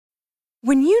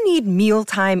When you need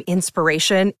mealtime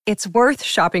inspiration, it's worth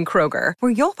shopping Kroger,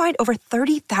 where you'll find over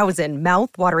 30,000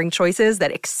 mouth-watering choices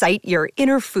that excite your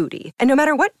inner foodie. And no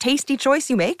matter what tasty choice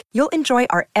you make, you'll enjoy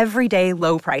our everyday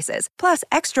low prices, plus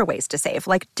extra ways to save,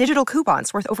 like digital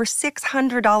coupons worth over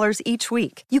 $600 each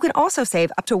week. You can also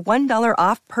save up to $1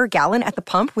 off per gallon at the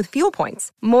pump with fuel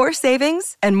points. More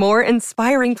savings and more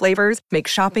inspiring flavors make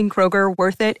shopping Kroger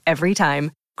worth it every time.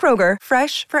 Kroger,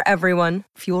 fresh for everyone.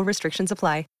 Fuel restrictions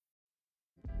apply.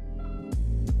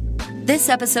 This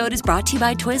episode is brought to you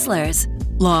by Twizzlers.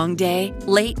 Long day,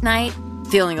 late night,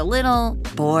 feeling a little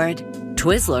bored?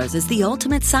 Twizzlers is the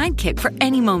ultimate sidekick for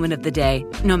any moment of the day,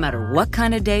 no matter what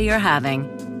kind of day you're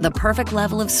having. The perfect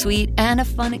level of sweet and a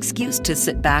fun excuse to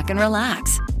sit back and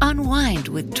relax. Unwind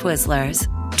with Twizzlers.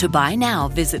 To buy now,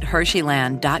 visit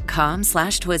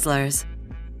Hersheyland.com/Twizzlers.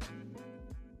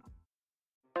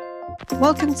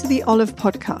 Welcome to the Olive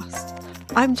Podcast.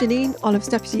 I'm Janine, Olive's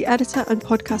deputy editor and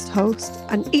podcast host,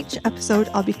 and each episode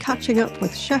I'll be catching up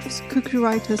with chefs, cookery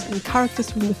writers and characters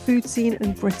from the food scene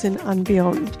in Britain and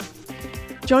beyond.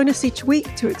 Join us each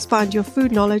week to expand your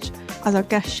food knowledge as our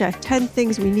guests share 10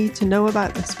 things we need to know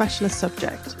about the specialist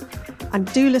subject. And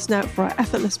do listen out for our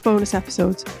effortless bonus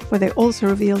episodes where they also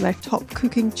reveal their top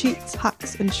cooking cheats,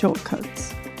 hacks and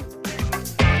shortcuts.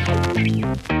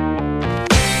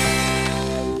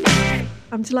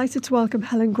 I'm delighted to welcome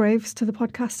Helen Graves to the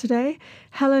podcast today.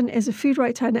 Helen is a food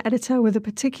writer and editor with a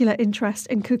particular interest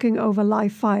in cooking over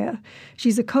live fire.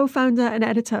 She's a co-founder and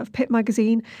editor of Pit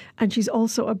magazine, and she's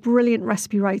also a brilliant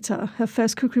recipe writer. Her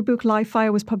first cookery book, Live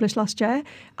Fire, was published last year,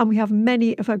 and we have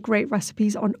many of her great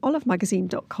recipes on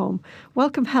olivemagazine.com.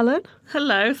 Welcome, Helen.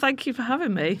 Hello, thank you for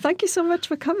having me. Thank you so much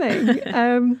for coming.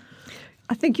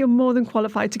 I think you're more than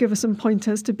qualified to give us some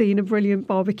pointers to being a brilliant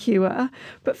barbecuer.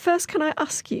 But first, can I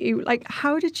ask you,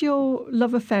 how did your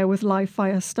love affair with live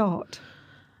fire start?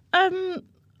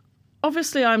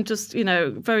 Obviously, I'm just,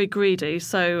 very greedy,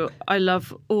 so I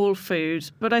love all food.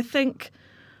 But I think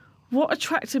what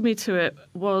attracted me to it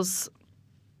was,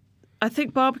 I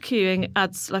think barbecuing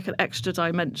adds like an extra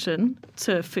dimension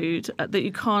to food that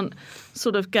you can't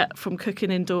sort of get from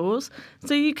cooking indoors.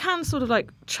 So you can sort of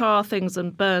like char things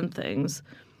and burn things,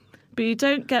 but you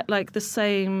don't get like the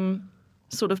same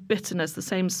sort of bitterness, the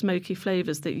same smoky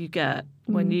flavours that you get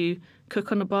when you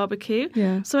cook on a barbecue.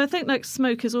 Yeah. So I think like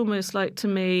smoke is almost like, to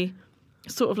me,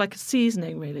 sort of like a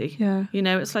seasoning, really. Yeah.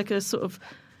 It's like a sort of,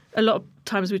 a lot of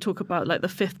times we talk about like the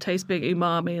fifth taste being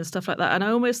umami and stuff like that. And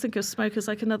I almost think of smoke as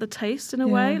like another taste in a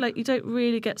way. Like you don't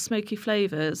really get smoky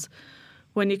flavours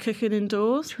when you're cooking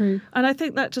indoors. True. And I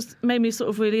think that just made me sort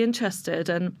of really interested.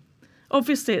 And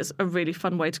obviously it's a really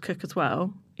fun way to cook as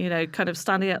well. Kind of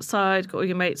standing outside, got all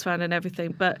your mates around and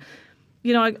everything. But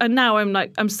and now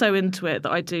I'm so into it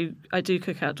that I do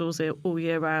cook outdoors all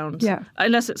year round. Yeah.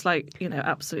 Unless it's like,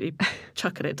 absolutely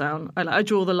chucking it down. I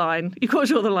draw the line. You've got to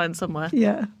draw the line somewhere.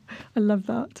 Yeah, I love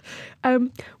that.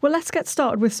 Well, let's get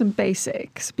started with some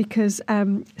basics, because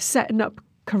setting up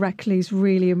correctly is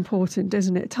really important,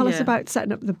 isn't it? Tell us about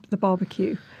setting up the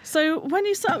barbecue. So when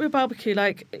you set up your barbecue,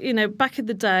 back in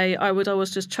the day, I would always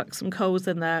just chuck some coals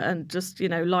in there and just,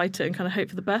 light it and kind of hope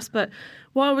for the best. But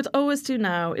what I would always do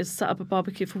now is set up a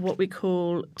barbecue for what we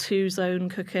call two-zone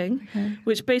cooking,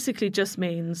 which basically just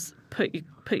means put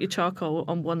your charcoal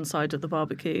on one side of the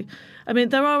barbecue. I mean,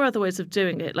 there are other ways of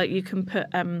doing it. Like you can put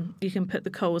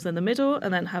the coals in the middle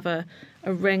and then have a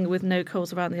ring with no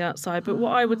coals around the outside. But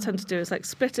what I would tend to do is like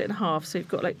split it in half, so you've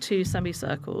got like two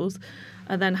semicircles,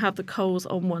 and then have the coals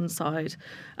on one side.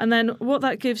 And then what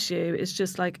that gives you is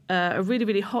just like a really,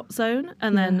 really hot zone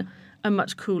and then a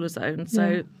much cooler zone.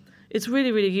 So it's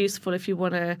really, really useful if you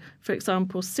want to, for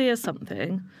example, sear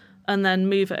something and then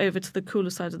move it over to the cooler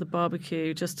side of the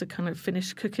barbecue just to kind of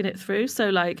finish cooking it through.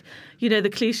 So the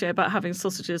cliche about having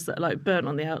sausages that are like burnt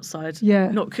on the outside,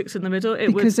 not cooked in the middle.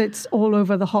 Because it's all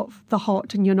over the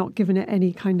hot and you're not giving it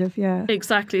any kind of,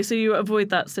 Exactly. So you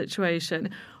avoid that situation.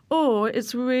 Or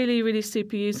it's really, really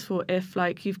super useful if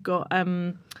you've got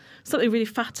something really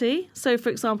fatty. So, for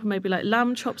example, maybe like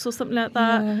lamb chops or something like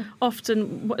that. Yeah.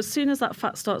 Often, as soon as that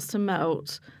fat starts to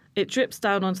melt, it drips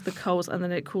down onto the coals and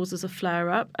then it causes a flare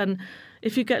up. And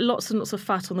if you get lots and lots of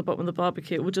fat on the bottom of the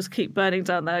barbecue, it will just keep burning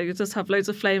down there. You just have loads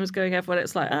of flames going everywhere.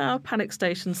 It's like, panic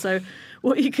station. So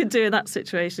what you can do in that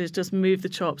situation is just move the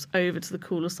chops over to the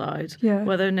cooler side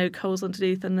where there are no coals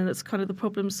underneath, and then it's kind of the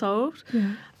problem solved.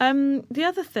 Yeah. The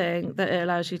other thing that it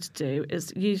allows you to do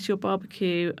is use your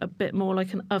barbecue a bit more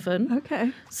like an oven.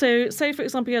 Okay. So say, for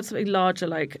example, you had something larger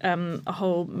like a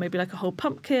whole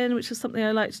pumpkin, which is something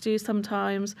I like to do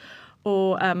sometimes,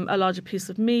 or a larger piece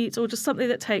of meat, or just something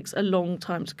that takes a long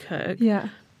time to cook. Yeah.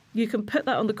 you can put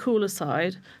that on the cooler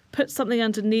side, put something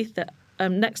underneath it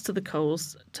next to the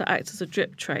coals to act as a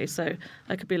drip tray. So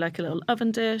that could be like a little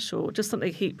oven dish or just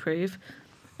something heat-proof.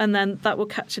 And then that will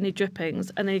catch any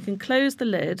drippings. And then you can close the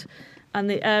lid and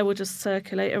the air will just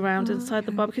circulate around inside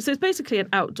the barbecue. So it's basically an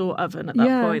outdoor oven at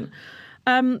that point.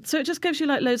 So it just gives you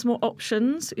like loads more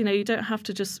options. You know, you don't have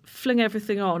to just fling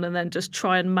everything on and then just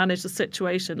try and manage the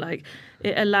situation. Like,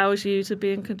 it allows you to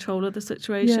be in control of the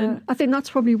situation. Yeah, I think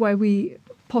that's probably why we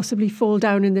possibly fall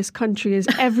down in this country, is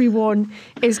everyone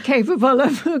is capable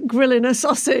of grilling a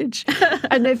sausage.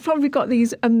 And they've probably got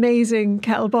these amazing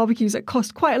kettle barbecues that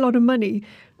cost quite a lot of money,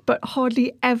 but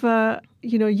hardly ever,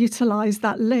 you know, utilise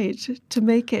that lid to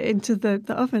make it into the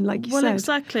oven, like you said. Well,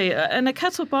 exactly. And a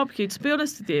kettle barbecue, to be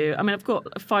honest with you, I mean, I've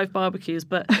got 5 barbecues,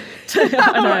 but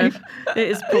I know it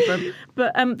is a problem.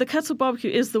 But the kettle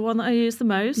barbecue is the one that I use the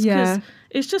most because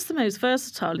it's just the most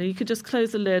versatile. You could just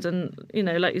close the lid and, you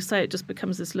know, like you say, it just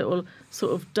becomes this little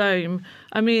sort of dome.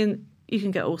 I mean, you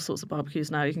can get all sorts of barbecues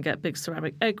now. You can get big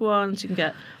ceramic egg ones. You can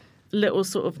get little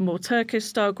sort of more Turkish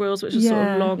style grills, which are sort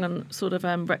of long and sort of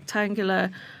rectangular.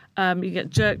 You get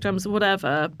jerk drums or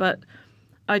whatever. But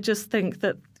I just think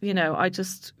that, you know, I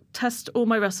just test all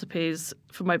my recipes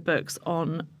for my books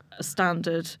on a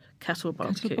standard kettle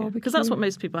barbecue because that's what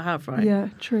most people have, right? Yeah,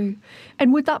 true.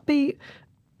 And would that be,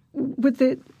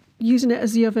 using it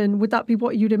as the oven, would that be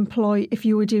what you'd employ if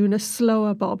you were doing a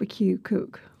slower barbecue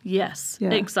cook? Yes,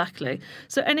 exactly.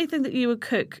 So anything that you would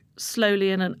cook slowly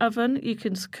in an oven, you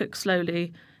can cook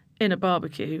slowly in a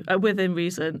barbecue, within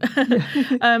reason.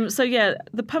 So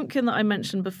the pumpkin that I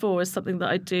mentioned before is something that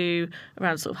I do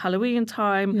around sort of Halloween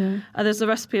time. There's a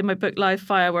recipe in my book Live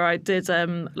Fire where I did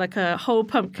like a whole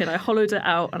pumpkin. I hollowed it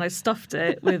out and I stuffed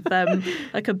it with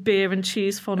like a beer and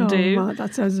cheese fondue. Oh,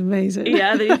 that sounds amazing.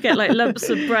 Yeah, then you get like lumps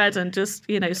of bread and just,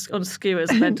 you know, on skewers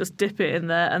and then just dip it in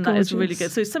there, and that is really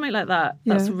good. So something like that,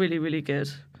 that's really, really good.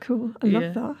 Cool. I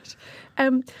love that.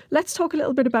 Let's talk a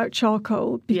little bit about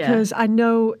charcoal because I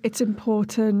know it's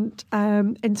important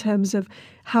in terms of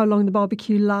how long the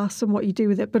barbecue lasts and what you do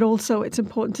with it, but also it's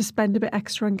important to spend a bit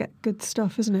extra and get good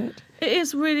stuff, isn't it? It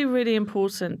is really, really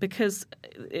important because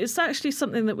it's actually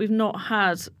something that we've not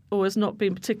had or has not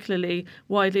been particularly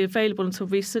widely available until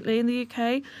recently in the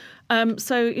UK.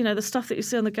 So, you know, the stuff that you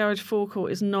see on the garage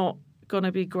forecourt is not going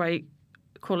to be great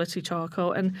quality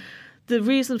charcoal. And the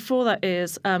reason for that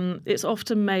is it's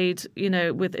often made, you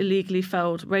know, with illegally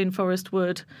felled rainforest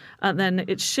wood, and then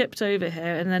it's shipped over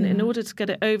here. And then in order to get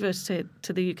it over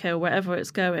to the UK or wherever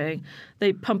it's going,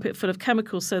 they pump it full of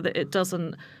chemicals so that it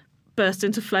doesn't burst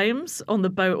into flames on the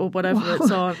boat or whatever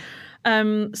it's on.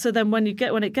 So then when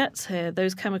it gets here,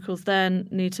 those chemicals then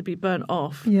need to be burnt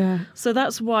off. Yeah. So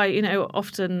that's why, you know,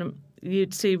 often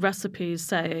you'd see recipes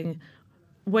saying,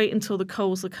 wait until the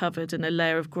coals are covered in a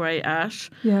layer of grey ash.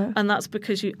 Yeah. And that's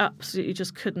because you absolutely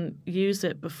just couldn't use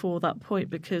it before that point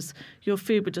because your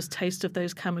food would just taste of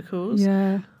those chemicals.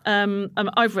 Yeah.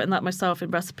 I've written that myself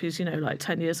in recipes, you know, like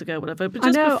 10 years ago, whatever. But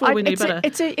just before we knew better.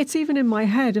 It's even in my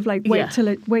head of like, wait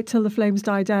till the flames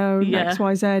die down, X,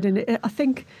 Y, Z. And I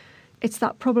think it's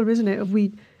that problem, isn't it? Of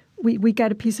we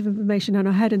get a piece of information in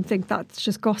our head and think that's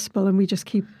just gospel, and we just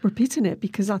keep repeating it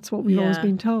because that's what we've always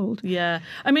been told. Yeah.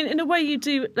 I mean, in a way you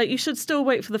do, like, you should still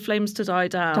wait for the flames to die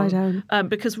down.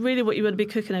 Because really what you want to be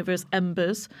cooking over is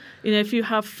embers. You know, if you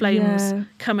have flames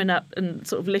coming up and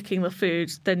sort of licking the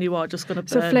food, then you are just going to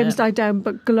burn it. So flames die down,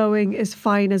 but glowing is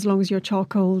fine as long as your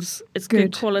charcoal's It's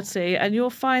good quality. And you'll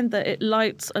find that it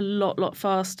lights a lot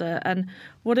faster. And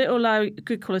what it will allow,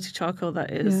 good quality charcoal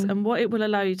that is, and what it will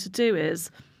allow you to do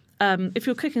is, if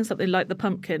you're cooking something like the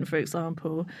pumpkin, for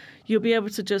example, you'll be able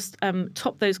to just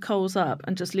top those coals up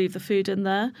and just leave the food in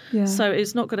there. Yeah. So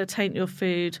it's not going to taint your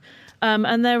food.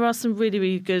 And there are some really,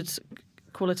 really good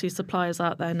quality suppliers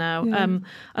out there now. Yeah.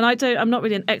 And I'm not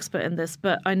really an expert in this,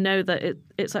 but I know that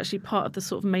it's actually part of the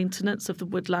sort of maintenance of the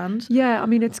woodland. Yeah, I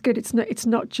mean, it's good. It's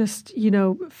not just, you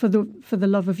know, for the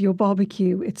love of your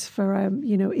barbecue. It's for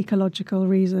you know, ecological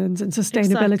reasons and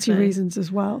sustainability reasons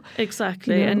as well.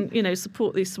 Exactly. You know? And, you know,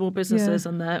 support these small businesses,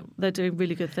 and they're doing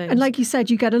really good things. And like you said,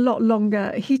 you get a lot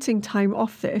longer heating time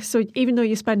off this. So even though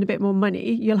you spend a bit more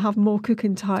money, you'll have more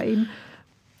cooking time.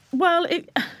 Well,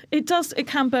 it does. It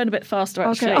can burn a bit faster,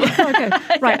 actually. Okay.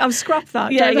 Right, I've scrapped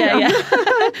that. Yeah.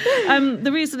 The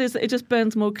reason is that it just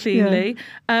burns more cleanly.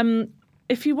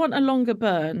 if you want a longer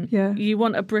burn, you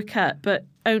want a briquette, but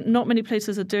not many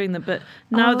places are doing them. But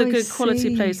now the good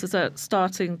quality places are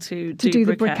starting to do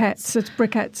the briquettes. It's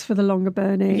briquettes for the longer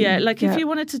burning. Yeah, like if you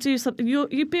wanted to do something,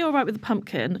 you'd be all right with the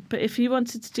pumpkin. But if you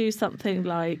wanted to do something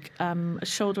like a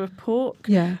shoulder of pork,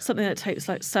 something that takes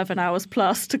like 7 hours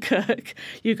plus to cook,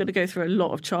 you're going to go through a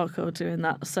lot of charcoal doing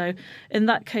that. So in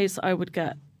that case, I would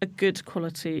get a good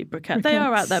quality briquette. They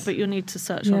are out there, but you'll need to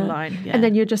search online. Yeah. And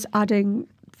then you're just adding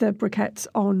the briquettes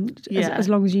on as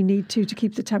long as you need to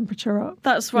keep the temperature up.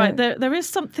 That's right. There is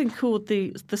something called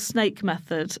the snake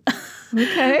method,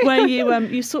 okay, where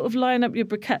you sort of line up your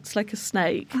briquettes like a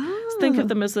snake. So think of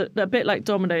them as a bit like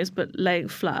dominoes, but laying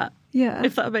flat. Yeah,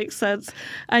 if that makes sense.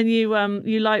 And you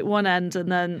light one end, and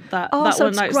then that so one it's lights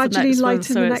the next gradually one.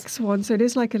 lighting the next one. So it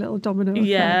is like a little domino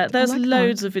effect. There's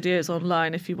loads of videos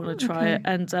online if you want to try it.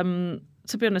 And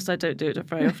to be honest, I don't do it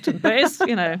very often, but it's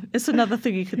it's another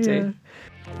thing you could do.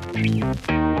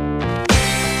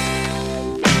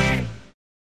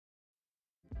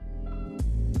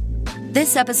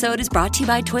 This episode is brought to you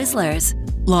by Twizzlers.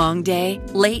 Long day,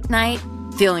 late night,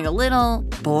 feeling a little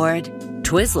bored?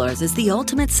 Twizzlers is the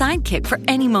ultimate sidekick for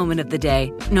any moment of the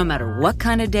day, no matter what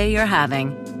kind of day you're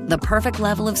having. The perfect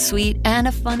level of sweet and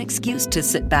a fun excuse to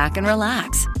sit back and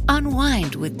relax.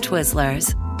 Unwind with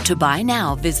Twizzlers. To buy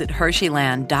now, visit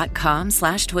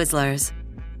Hersheyland.com/Twizzlers.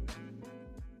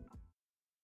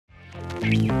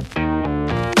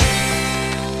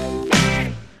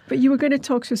 But you were going to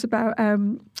talk to us about,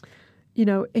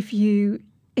 if you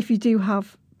do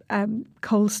have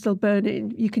coals still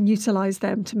burning, you can utilise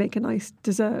them to make a nice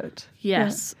dessert.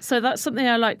 Yes. So that's something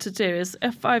I like to do is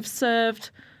if I've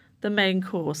served the main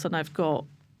course and I've got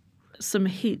some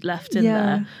heat left in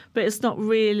there, but it's not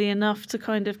really enough to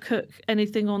kind of cook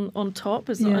anything on top.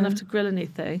 It's not enough to grill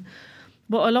anything.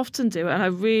 What I'll often do, and I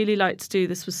really like to do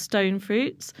this with stone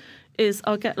fruits, is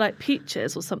I'll get like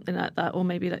peaches or something like that, or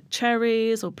maybe like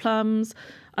cherries or plums,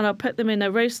 and I'll put them in a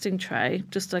roasting tray,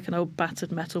 just like an old battered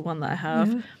metal one that I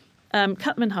have,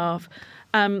 cut them in half.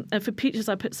 And for peaches,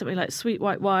 I put something like sweet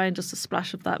white wine, just a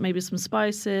splash of that, maybe some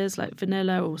spices like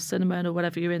vanilla or cinnamon or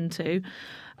whatever you're into.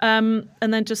 And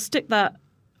then just stick that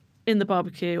in the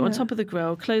barbecue on top of the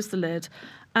grill, close the lid,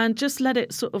 and just let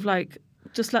it sort of like,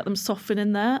 just let them soften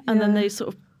in there. And then they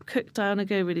sort of cook down and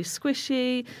go really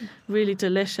squishy, really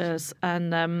delicious.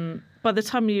 And by the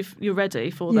time you're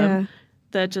ready for them,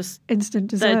 they're just instant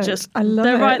dessert.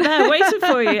 They're right there waiting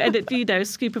for you. And a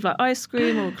scoop of like ice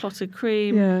cream or clotted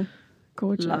cream. Yeah.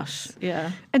 Gorgeous. Lush.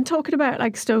 Yeah. And talking about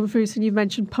like stone fruits, and you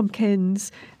mentioned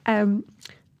pumpkins,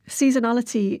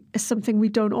 seasonality is something we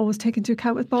don't always take into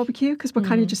account with barbecue, because we're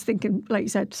kind of just thinking, like you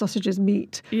said, sausages,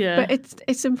 meat. Yeah. But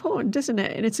it's important, isn't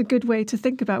it? And it's a good way to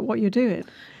think about what you're doing.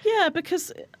 Yeah,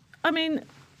 because I mean,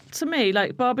 to me,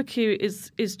 like barbecue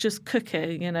is just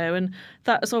cooking, and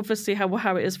that's obviously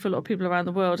how it is for a lot of people around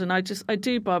the world. And I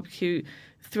do barbecue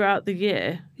throughout the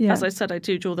year. Yeah. As I said, I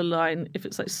do draw the line if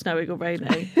it's like snowing or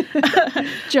raining.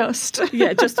 Just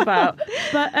about.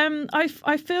 But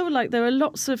I feel like there are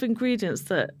lots of ingredients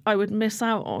that I would miss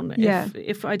out on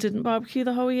if I didn't barbecue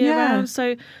the whole year round.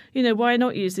 So, why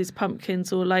not use these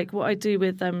pumpkins, or like what I do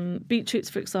with beetroots,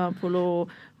 for example, or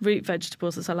root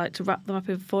vegetables, is I like to wrap them up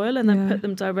in foil and then put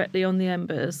them directly on the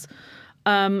embers.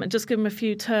 And just give them a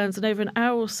few turns, and over an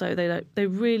hour or so, they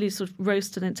really sort of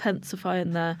roast and intensify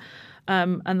in there.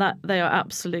 And that they are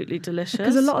absolutely delicious.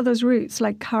 Because a lot of those roots,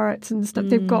 like carrots and stuff,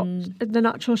 they've got the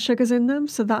natural sugars in them,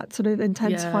 so that sort of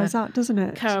intensifies that, doesn't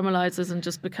it? Caramelizes and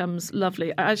just becomes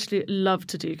lovely. I actually love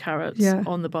to do carrots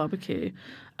on the barbecue.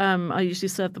 I usually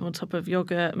serve them on top of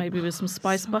yogurt, maybe with some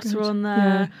spice butter on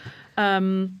there. I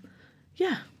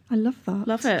love that.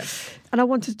 Love it. And I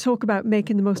wanted to talk about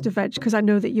making the most of veg, because I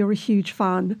know that you're a huge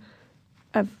fan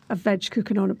of veg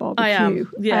cooking on a barbecue. I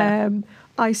am, yeah.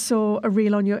 I saw a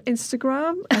reel on your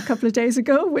Instagram a couple of days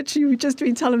ago, which you've just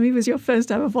been telling me was your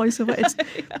first ever voiceover.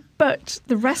 But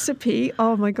the recipe,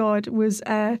 oh my God, was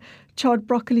charred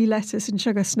broccoli, lettuce and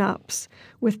sugar snaps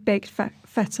with baked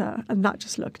feta, and that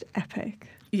just looked epic.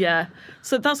 Yeah,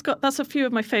 so that's a few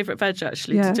of my favourite veg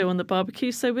actually to do on the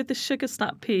barbecue. So with the sugar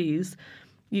snap peas,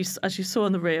 as you saw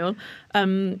on the reel,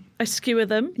 I skewer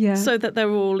them so that they're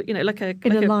all, like a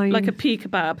pea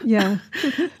kebab. Yeah.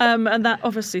 And that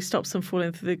obviously stops them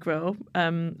falling through the grill.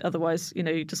 Otherwise,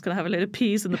 you're just going to have a load of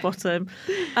peas in the bottom.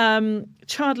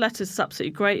 Charred lettuce is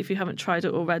absolutely great if you haven't tried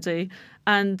it already.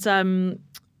 And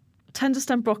tender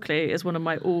stem broccoli is one of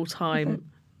my all-time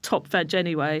top veg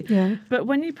anyway. Yeah. But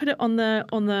when you put it on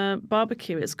the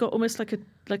barbecue, it's got almost like a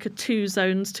two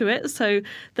zones to it. So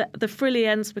the frilly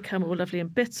ends become all lovely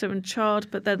and bitter and charred,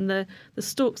 but then the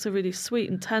stalks are really sweet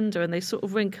and tender, and they sort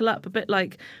of wrinkle up a bit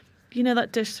like you know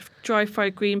that dish, dry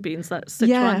fried green beans, that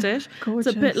Sichuan dish? Gorgeous.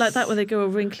 It's a bit like that where they go all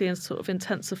wrinkly and sort of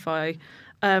intensify.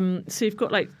 So you've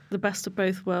got like the best of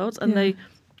both worlds, and they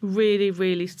really,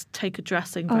 really take a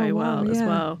dressing very well as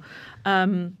well.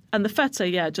 And the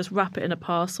feta, just wrap it in a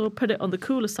parcel, put it on the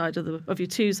cooler side of your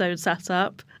 2-zone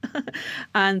setup,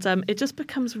 and it just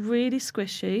becomes really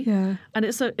squishy. Yeah. And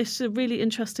it's a really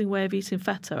interesting way of eating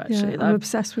feta, actually. Yeah, I'm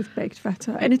obsessed with baked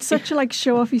feta. And it's such a like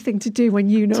show-offy thing to do when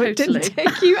you know it didn't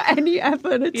take you any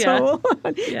effort at all.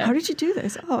 How did you do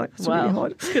this? Oh, it's really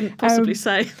hard. Couldn't possibly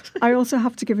say. I also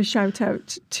have to give a shout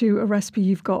out to a recipe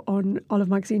you've got on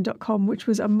olivemagazine.com, which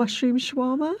was a mushroom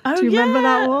shawarma. Do you remember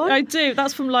that one? I do.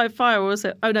 That's from Live Fire, or was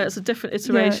it? Oh no, it's a different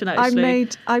iteration actually.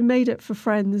 I made it for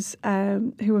friends who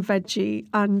are veggie,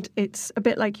 and it's a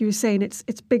bit like you were saying. It's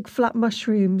big flat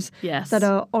mushrooms that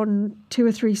are on 2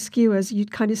 or 3 skewers.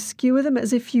 You'd kind of skewer them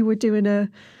as if you were doing an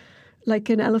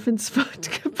elephant's foot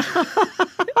kebab.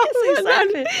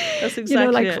 Exactly. That's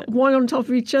exactly it. One on top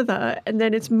of each other, and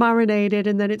then it's marinated,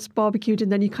 and then it's barbecued,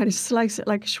 and then you kind of slice it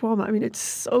like a shawarma. I mean, it's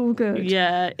so good.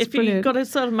 Yeah, if you've got to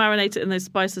sort of marinate it in those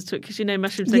spices to it, because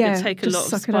mushrooms, they can take a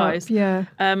lot of spice.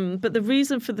 But the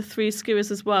reason for the 3 skewers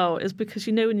as well is because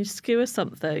when you skewer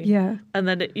something, and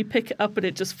then you pick it up and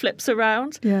it just flips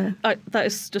around. That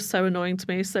is just so annoying to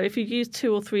me. So if you use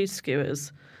 2 or 3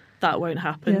 skewers, that won't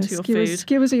happen to your food.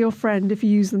 Skewers are your friend if you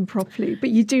use them properly,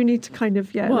 but you do need to kind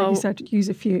of, like you said, use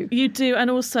a few. You do, and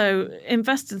also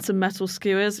invest in some metal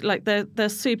skewers. Like they're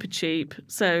super cheap.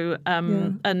 So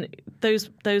and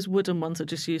those wooden ones are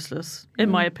just useless, in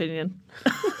my opinion.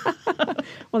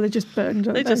 Well, they just burn,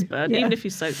 don't they? They just burn, even if you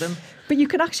soak them. But you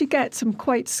can actually get some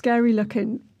quite scary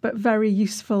looking, but very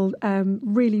useful,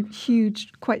 really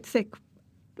huge, quite thick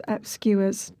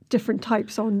skewers, different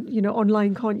types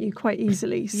online, can't you, quite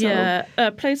easily? So.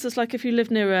 Places like if you live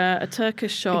near a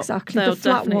Turkish shop, they'll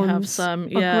definitely have some.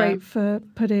 Are great for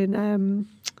putting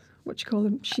what do you call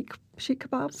them, sheikh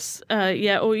kebabs.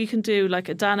 Or you can do like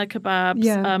Adana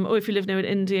kebabs. Or if you live near an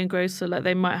Indian grocer, like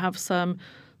they might have some.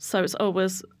 So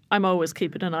I'm always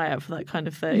keeping an eye out for that kind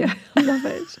of thing. Yeah, I love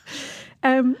it.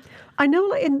 I know,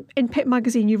 like in Pit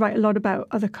Magazine, you write a lot about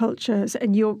other cultures,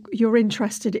 and you're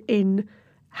interested in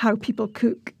how people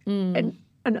cook in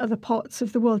other parts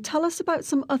of the world. Tell us about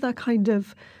some other kind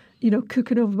of,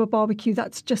 cooking over a barbecue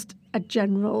that's just a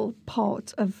general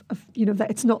part of that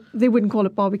it's not, they wouldn't call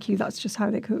it barbecue, that's just how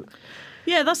they cook.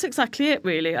 Yeah, that's exactly it,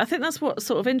 really. I think that's what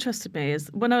sort of interested me is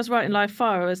when I was writing Live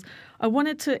Fire, I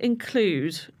wanted to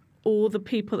include all the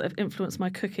people that have influenced my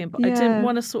cooking, but I didn't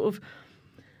want to sort of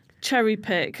cherry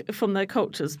pick from their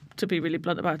cultures, to be really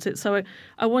blunt about it. So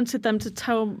I wanted them to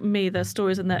tell me their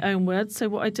stories in their own words. So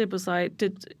what I did was I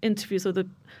did interviews with a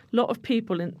lot of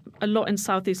people in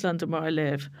Southeast London where I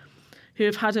live who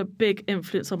have had a big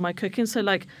influence on my cooking. So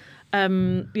like,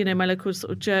 my local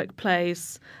sort of jerk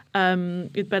place,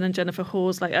 with Ben and Jennifer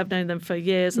Hawes, like I've known them for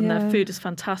years and their food is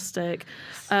fantastic.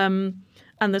 And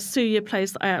the Suya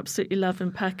place that I absolutely love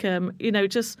in Peckham,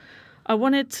 I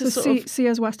wanted to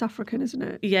Sia's West African, isn't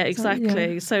it? Yeah,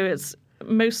 exactly. So it's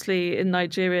mostly in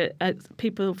Nigeria.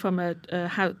 People from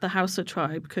the Hausa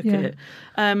tribe cook it.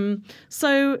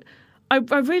 So I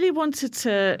really wanted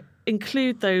to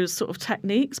include those sort of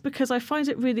techniques because I find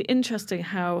it really interesting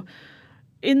how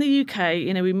in the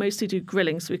UK, we mostly do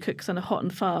grilling, so we cook kind of hot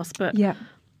and fast. But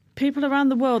people around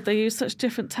the world, they use such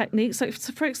different techniques. Like,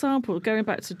 for example, going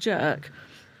back to jerk.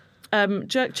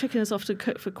 Jerk chicken is often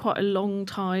cooked for quite a long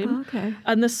time.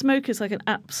 And the smoke is like an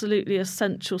absolutely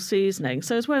essential seasoning.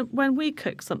 So it's when we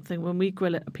cook something, when we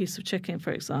grill a piece of chicken,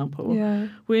 for example,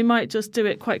 we might just do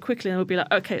it quite quickly and we'll be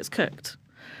like, okay, it's cooked.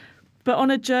 But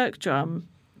on a jerk drum,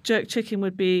 jerk chicken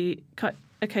would be,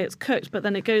 okay, it's cooked, but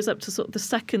then it goes up to sort of the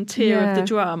second tier of the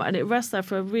drum and it rests there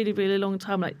for a really, really long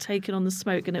time, like taking on the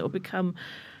smoke, and it will become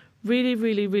really,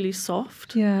 really, really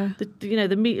soft.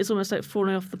 The meat is almost like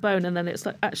falling off the bone, and then it's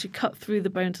like actually cut through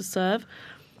the bone to serve.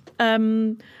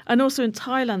 And also in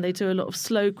Thailand, they do a lot of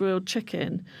slow grilled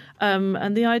chicken.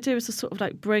 And the idea is to sort of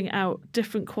like bring out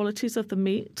different qualities of the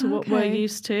meat to what we're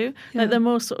used to. Like they're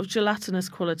more sort of gelatinous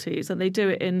qualities, and they do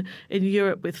it in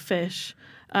Europe with fish.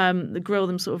 They grill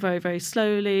them sort of very, very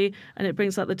slowly, and it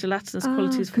brings out the gelatinous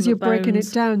qualities from the bones.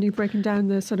 Because you're breaking down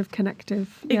the sort of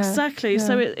connective. Exactly.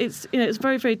 So it's it's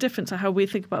very, very different to how we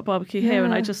think about barbecue here,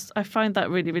 and I find that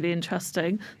really, really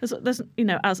interesting. There's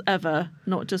as ever,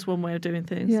 not just one way of doing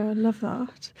things. Yeah, I love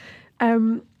that.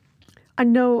 I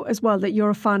know as well that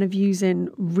you're a fan of using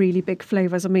really big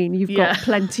flavours. I mean, you've got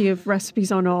plenty of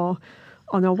recipes on our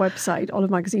website,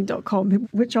 olivemagazine.com,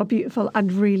 which are beautiful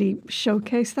and really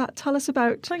showcase that. Tell us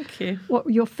about Thank you. What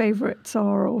your favourites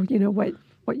are, or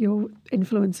what your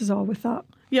influences are with that.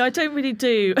 Yeah, I don't really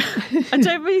do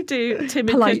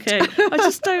timid Polite. cooking. I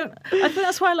just don't. I think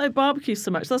that's why I like barbecue so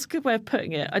much. That's a good way of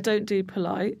putting it. I don't do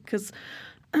polite because,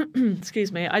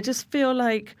 excuse me, I just feel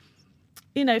like,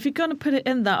 if you're going to put it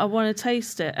in that, I want to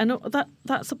taste it. And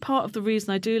that's a part of the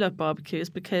reason I do love barbecue is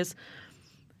because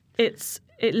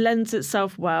it lends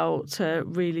itself well to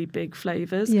really big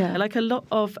flavours. Yeah. I like a lot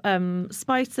of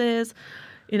spices.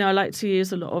 I like to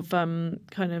use a lot of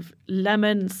kind of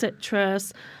lemon,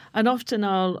 citrus, and often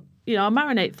I'll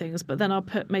marinate things, but then I'll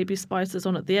put maybe spices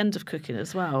on at the end of cooking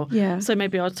as well. Yeah. So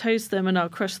maybe I'll toast them and I'll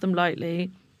crush them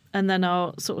lightly, and then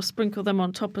I'll sort of sprinkle them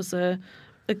on top as a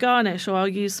garnish, or I'll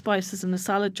use spices in the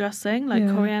salad dressing, like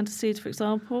coriander seeds, for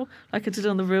example, like I did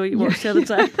on the reel you watched the other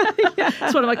day.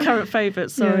 It's one of my current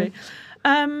favourites, sorry.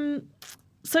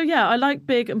 Yeah. I like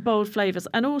big and bold flavours.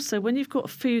 And also, when you've got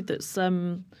food that's,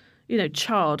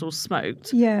 charred or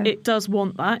smoked, it does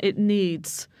want that. It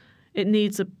needs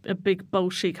a big,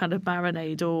 bolshy kind of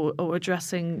marinade or a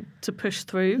dressing to push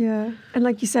through. Yeah. And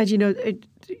like you said,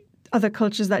 other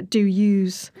cultures that do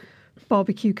use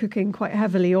barbecue cooking quite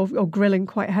heavily or grilling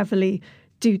quite heavily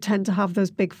do tend to have those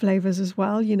big flavours as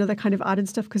well. They're kind of adding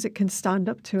stuff because it can stand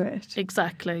up to it.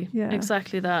 Exactly. Yeah.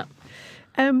 Exactly that.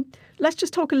 Let's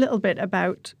just talk a little bit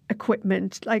about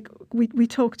equipment. Like we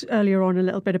talked earlier on a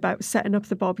little bit about setting up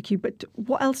the barbecue, but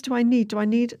what else do I need? Do I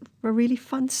need a really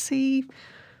fancy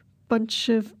bunch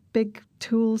of big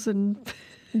tools and...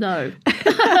 No.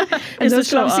 And those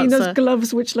gloves, those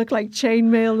gloves which look like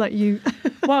chainmail that you...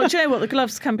 Well, do you know what? The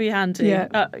gloves can be handy.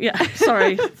 Yeah.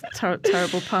 Sorry.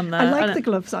 Terrible pun there. I like the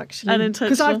gloves, actually.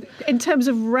 Because in terms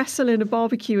of wrestling a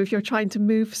barbecue, if you're trying to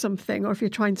move something or if you're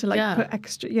trying to put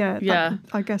extra...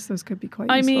 I guess those could be quite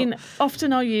useful. I mean,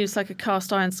 often I'll use like a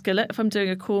cast iron skillet if I'm doing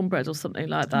a cornbread or something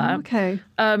like that. Oh, okay.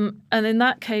 And in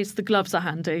that case, the gloves are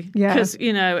handy. Yeah. Because,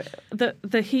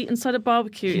 the heat inside a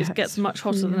barbecue gets much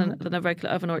hotter than a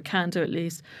regular oven, or it can do at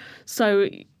least. So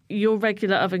your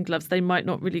regular oven gloves, they might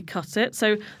not really cut it.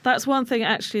 So that's one thing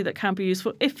actually that can be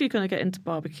useful if you're going to get into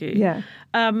barbecue. Yeah.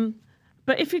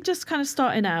 But if you're just kind of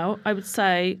starting out, I would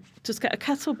say just get a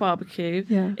kettle barbecue.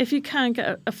 Yeah. If you can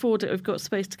afford it, or you've got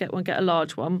space to get one, get a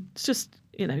large one. It's just,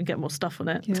 get more stuff on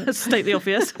it, to state the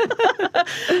obvious.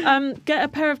 Get a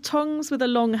pair of tongs with a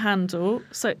long handle,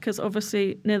 because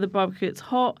obviously near the barbecue it's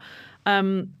hot,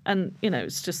 and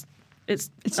it's just... It's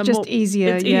just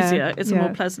easier. It's easier. It's a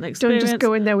more pleasant experience. Don't just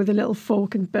go in there with a little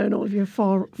fork and burn all of your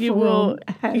forearm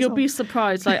hairs. You'll be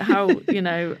surprised, like how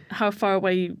how far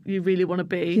away you really want to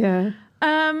be. Yeah.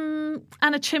 And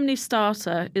a chimney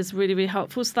starter is really, really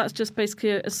helpful. So that's just basically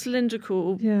a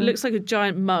cylindrical. It looks like a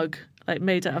giant mug, like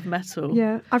made out of metal.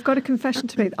 Yeah, I've got a confession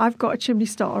to make. I've got a chimney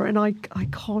starter, and I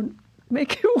can't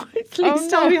make it. Please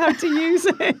tell me how to use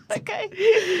it. Okay.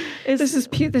 This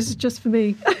is just for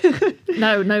me.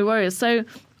 No worries. So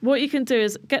what you can do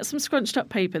is get some scrunched up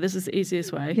paper. This is the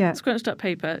easiest way. Yeah. Scrunched up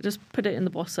paper, just put it in the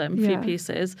bottom, a few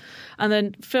pieces, and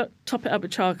then top it up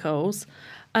with charcoals,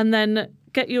 and then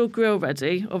get your grill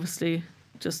ready, obviously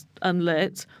just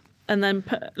unlit, and then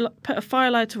put a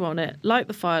firelighter on it, light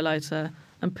the firelighter,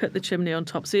 and put the chimney on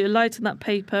top. So you're lighting that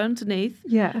paper underneath.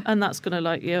 Yeah. And that's going to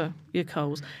light your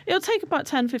coals. It'll take about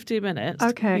 10-15 minutes.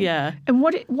 Okay. Yeah. And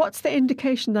what's the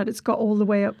indication that it's got all the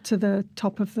way up to the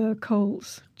top of the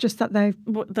coals? Just that they're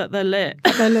lit.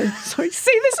 They're lit. Sorry.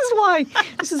 See,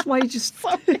 this is why you just...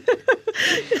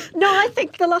 No, I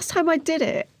think the last time I did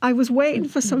it, I was waiting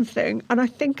for something, and I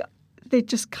think they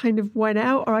just kind of went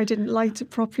out, or I didn't light it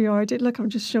properly, or I did. Look, I'm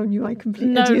just showing you my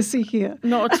complete idiocy here.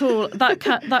 Not at all.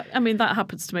 That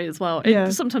happens to me as well.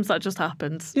 Sometimes that just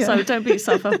happens. Yeah. So don't beat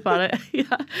yourself up about it.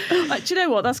 Yeah. Do you know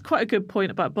what? That's quite a good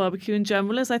point about barbecue in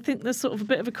general. Is I think there's sort of a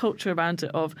bit of a culture around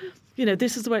it of,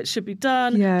 this is the way it should be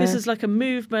done. Yeah. This is like a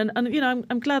movement, and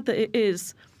I'm glad that it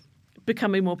is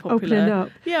becoming more popular. Opening up.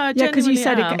 Yeah, because you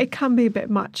said it can be a bit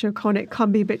macho, it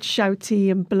can be a bit shouty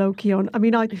and blokey on. I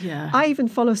mean, I even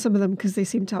follow some of them because they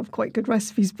seem to have quite good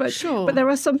recipes. But but there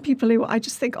are some people who I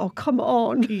just think, oh, come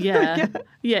on. Yeah,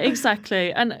 yeah,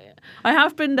 exactly. And I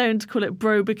have been known to call it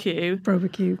brobecue.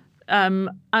 Brobecue. And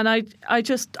I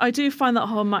do find that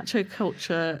whole macho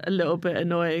culture a little bit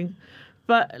annoying.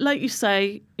 But like you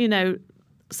say,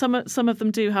 some of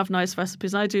them do have nice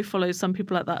recipes, and I do follow some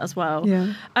people like that as well.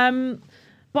 Yeah.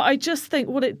 But I just think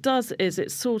what it does is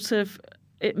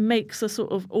it makes a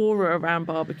sort of aura around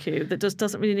barbecue that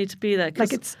doesn't really need to be there.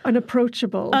 Like it's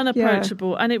unapproachable.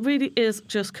 Unapproachable. Yeah. And it really is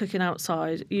just cooking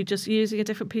outside. You're just using a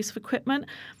different piece of equipment.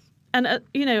 And,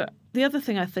 the other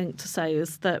thing I think to say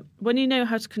is that when you know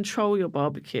how to control your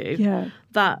barbecue,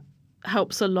 that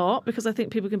helps a lot, because I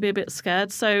think people can be a bit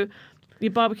scared. So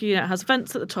your barbecue unit has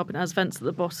vents at the top and it has vents at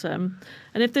the bottom.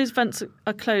 And if those vents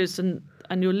are closed and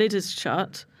and your lid is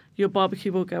shut, your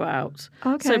barbecue will go out.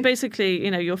 Okay. So basically,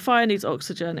 your fire needs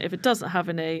oxygen. If it doesn't have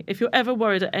any, if you're ever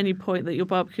worried at any point that your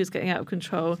barbecue is getting out of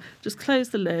control, just close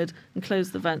the lid and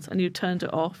close the vents, and you turned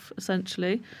it off,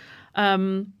 essentially.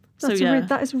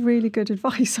 That is really good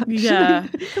advice, actually. Yeah,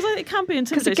 because it can be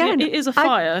intimidating. Again, it is a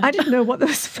fire. I didn't know what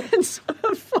those vents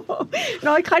were for.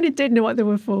 No, I kind of did know what they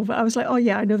were for, but I was like, oh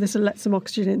yeah, I know this will let some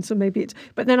oxygen in, so maybe it's...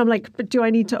 But then I'm like, but do I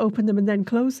need to open them and then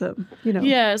close them?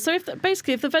 Yeah, so if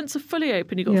the vents are fully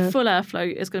open, you've got full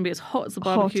airflow, it's going to be as hot as the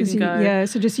barbecue can go. Yeah,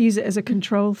 so just use it as a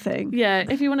control thing. Yeah,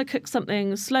 if you want to cook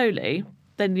something slowly,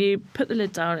 then you put the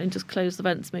lid down and just close the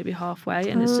vents maybe halfway,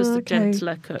 and it's just a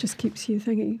gentler cook. Just keeps you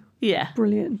thingy. Yeah.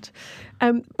 Brilliant.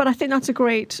 But I think that's a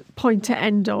great point to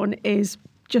end on, is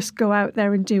just go out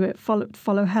there and do it.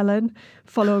 Follow Helen.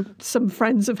 Follow some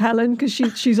friends of Helen, because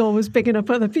she's always bigging up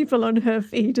other people on her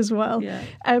feed as well. Yeah.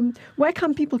 Where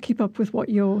can people keep up with what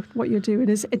you're doing?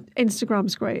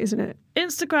 Instagram's great, isn't it?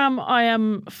 Instagram, I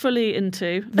am fully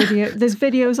into. There's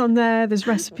videos on there. There's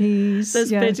recipes.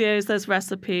 There's videos. There's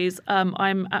recipes.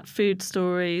 I'm at Food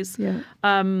Stories. Yeah.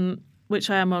 Which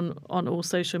I am on all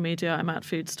social media. I'm at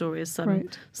Food Stories.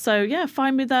 Right. So yeah,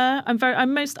 find me there.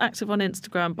 I'm most active on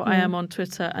Instagram, but I am on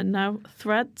Twitter and now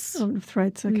Threads. Oh,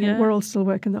 Threads. Okay, yeah. We're all still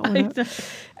working that one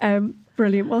out.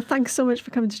 Brilliant. Well, thanks so much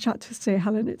for coming to chat to us today,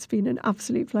 Helen. It's been an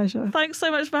absolute pleasure. Thanks so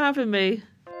much for having me.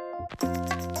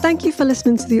 Thank you for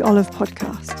listening to the Olive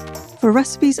Podcast. For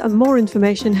recipes and more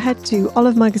information, head to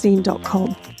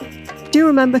olivemagazine.com. Do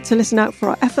remember to listen out for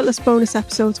our effortless bonus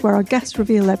episodes where our guests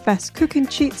reveal their best cooking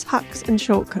cheats, hacks and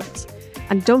shortcuts.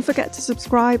 And don't forget to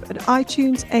subscribe at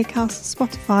iTunes, Acast,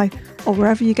 Spotify or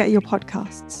wherever you get your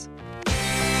podcasts.